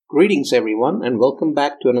Greetings, everyone, and welcome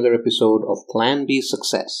back to another episode of Plan B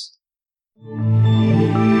Success.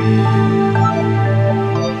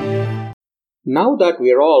 Now that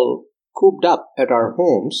we're all cooped up at our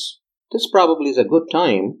homes, this probably is a good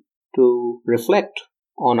time to reflect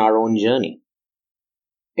on our own journey.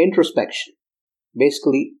 Introspection.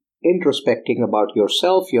 Basically, introspecting about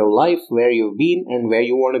yourself, your life, where you've been, and where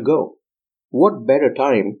you want to go. What better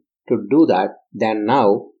time to do that than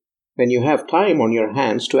now when you have time on your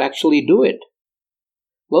hands to actually do it?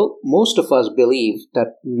 Well, most of us believe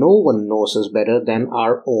that no one knows us better than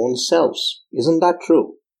our own selves. Isn't that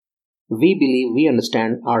true? We believe we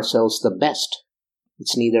understand ourselves the best.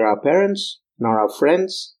 It's neither our parents, nor our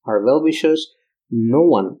friends, our well-wishers. No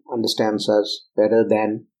one understands us better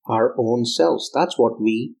than our own selves. That's what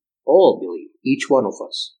we all believe, each one of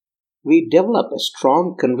us. We develop a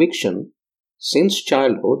strong conviction since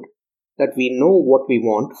childhood that we know what we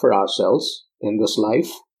want for ourselves in this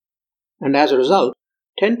life, and as a result,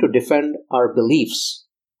 tend to defend our beliefs,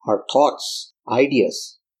 our thoughts,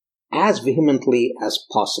 ideas as vehemently as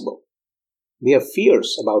possible. We are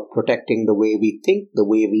fierce about protecting the way we think, the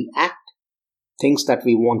way we act, things that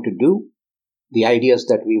we want to do, the ideas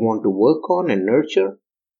that we want to work on and nurture.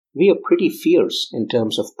 We are pretty fierce in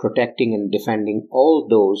terms of protecting and defending all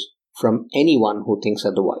those from anyone who thinks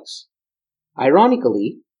otherwise.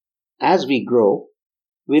 Ironically, as we grow,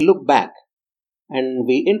 we look back and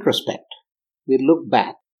we introspect. We look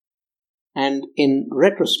back and in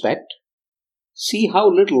retrospect, see how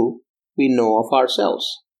little we know of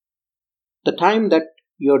ourselves. The time that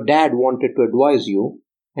your dad wanted to advise you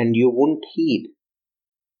and you wouldn't heed.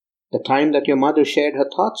 The time that your mother shared her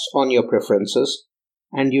thoughts on your preferences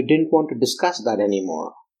and you didn't want to discuss that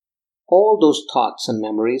anymore. All those thoughts and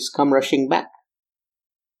memories come rushing back.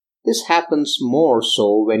 This happens more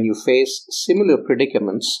so when you face similar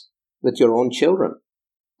predicaments with your own children.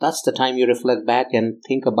 That's the time you reflect back and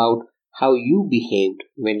think about how you behaved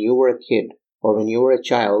when you were a kid or when you were a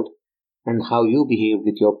child and how you behaved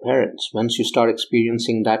with your parents. Once you start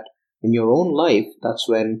experiencing that in your own life, that's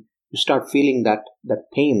when you start feeling that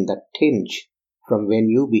pain, that tinge from when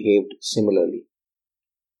you behaved similarly.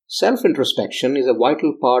 Self-introspection is a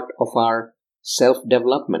vital part of our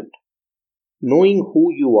self-development. Knowing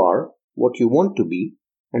who you are, what you want to be,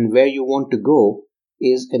 and where you want to go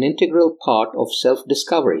is an integral part of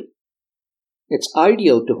self-discovery. It's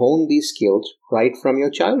ideal to hone these skills right from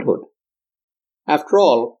your childhood. After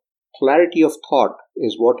all, clarity of thought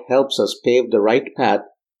is what helps us pave the right path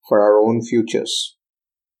for our own futures.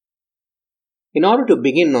 In order to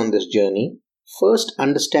begin on this journey, first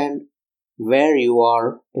understand where you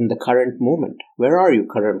are in the current moment. Where are you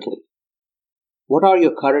currently? What are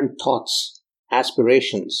your current thoughts,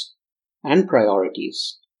 aspirations, and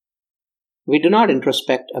priorities? We do not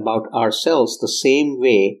introspect about ourselves the same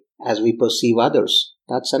way as we perceive others.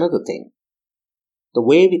 That's another thing. The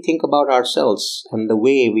way we think about ourselves and the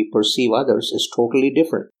way we perceive others is totally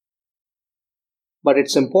different. But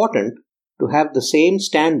it's important to have the same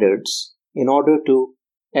standards in order to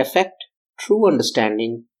effect true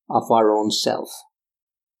understanding of our own self.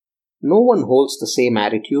 No one holds the same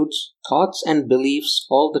attitudes, thoughts, and beliefs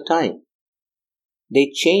all the time. They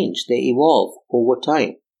change, they evolve over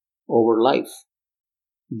time, over life.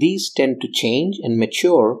 These tend to change and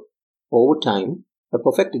mature over time. A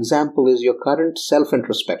perfect example is your current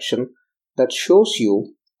self-introspection that shows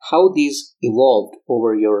you how these evolved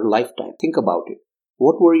over your lifetime. Think about it.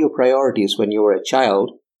 What were your priorities when you were a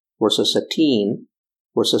child versus a teen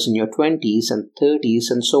versus in your 20s and 30s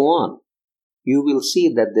and so on? You will see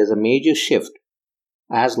that there's a major shift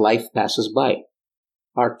as life passes by.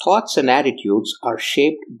 Our thoughts and attitudes are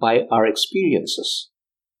shaped by our experiences.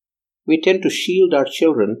 We tend to shield our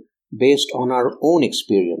children based on our own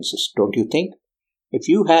experiences, don't you think? If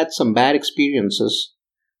you had some bad experiences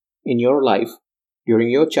in your life during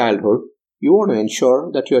your childhood, you want to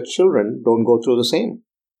ensure that your children don't go through the same.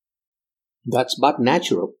 That's but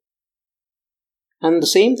natural. And the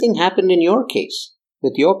same thing happened in your case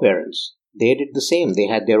with your parents. They did the same. They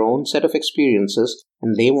had their own set of experiences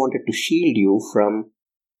and they wanted to shield you from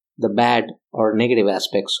the bad or negative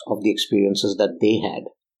aspects of the experiences that they had.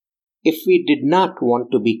 If we did not want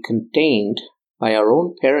to be contained by our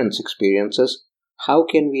own parents' experiences, how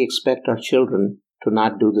can we expect our children to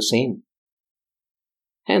not do the same?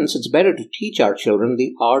 Hence, it's better to teach our children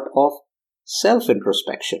the art of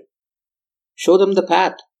self-introspection. Show them the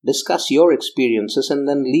path, discuss your experiences, and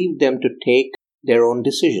then leave them to take their own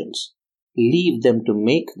decisions. Leave them to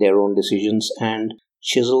make their own decisions and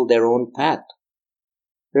chisel their own path.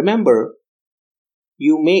 Remember,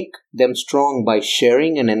 you make them strong by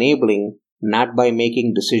sharing and enabling, not by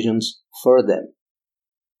making decisions for them.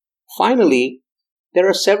 Finally, there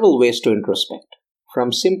are several ways to introspect,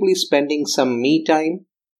 from simply spending some me time,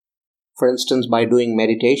 for instance by doing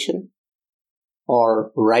meditation,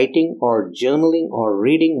 or writing or journaling or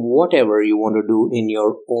reading, whatever you want to do in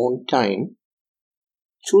your own time.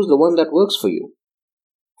 Choose the one that works for you.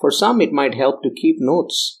 For some, it might help to keep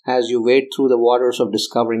notes as you wade through the waters of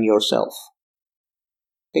discovering yourself.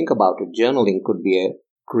 Think about it. Journaling could be a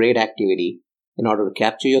great activity in order to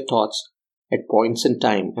capture your thoughts at points in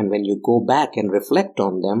time, and when you go back and reflect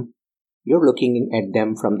on them, you're looking at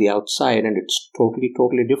them from the outside, and it's totally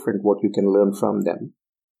different what you can learn from them.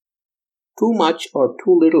 Too much or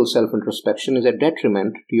too little self-introspection is a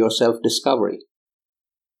detriment to your self-discovery,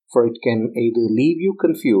 for it can either leave you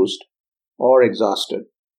confused or exhausted.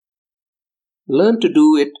 Learn to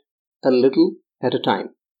do it a little at a time,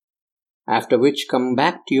 after which come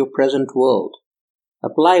back to your present world.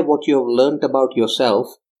 Apply what you have learned about yourself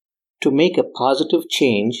to make a positive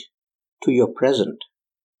change to your present,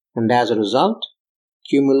 and as a result,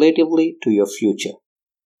 cumulatively to your future.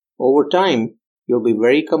 Over time, you'll be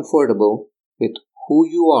very comfortable with who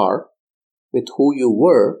you are, with who you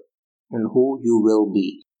were, and who you will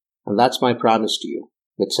be. And that's my promise to you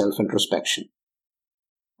with self-introspection.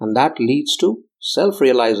 And that leads to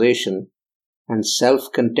self-realization and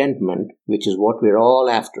self-contentment, which is what we're all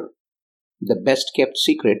after. The best kept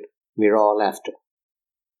secret we're all after.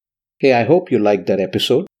 Hey, I hope you liked that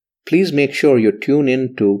episode. Please make sure you tune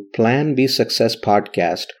in to Plan B Success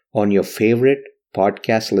Podcast on your favorite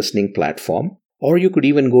podcast listening platform, or you could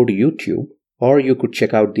even go to YouTube, or you could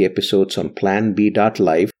check out the episodes on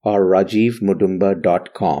planb.live or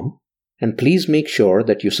rajivmudumba.com. And please make sure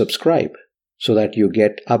that you subscribe so that you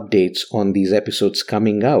get updates on these episodes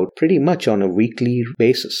coming out pretty much on a weekly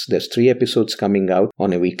basis. There's 3 episodes coming out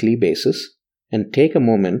on a weekly basis. And take a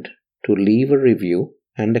moment to leave a review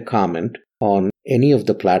and a comment on any of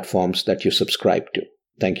the platforms that you subscribe to.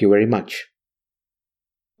 Thank you very much.